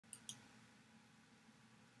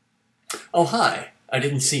Oh, hi. I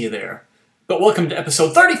didn't see you there. But welcome to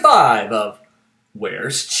episode 35 of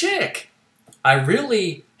Where's Chic? I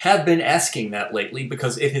really have been asking that lately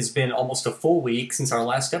because it has been almost a full week since our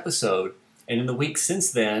last episode. And in the week since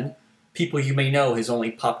then, People You May Know has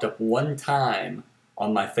only popped up one time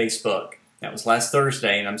on my Facebook. That was last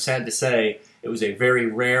Thursday, and I'm sad to say it was a very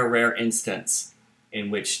rare instance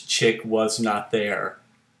in which Chic was not there.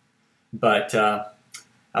 But I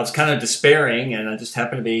was kind of despairing, and I just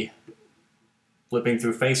happened to be flipping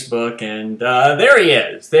through Facebook, and there he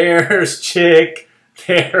is. There's Chic.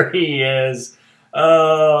 There he is.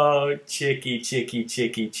 Oh, Chicky.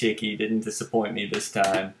 Didn't disappoint me this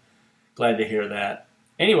time. Glad to hear that.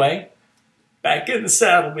 Anyway, back in the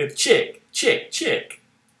saddle with Chic.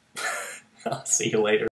 I'll see you later.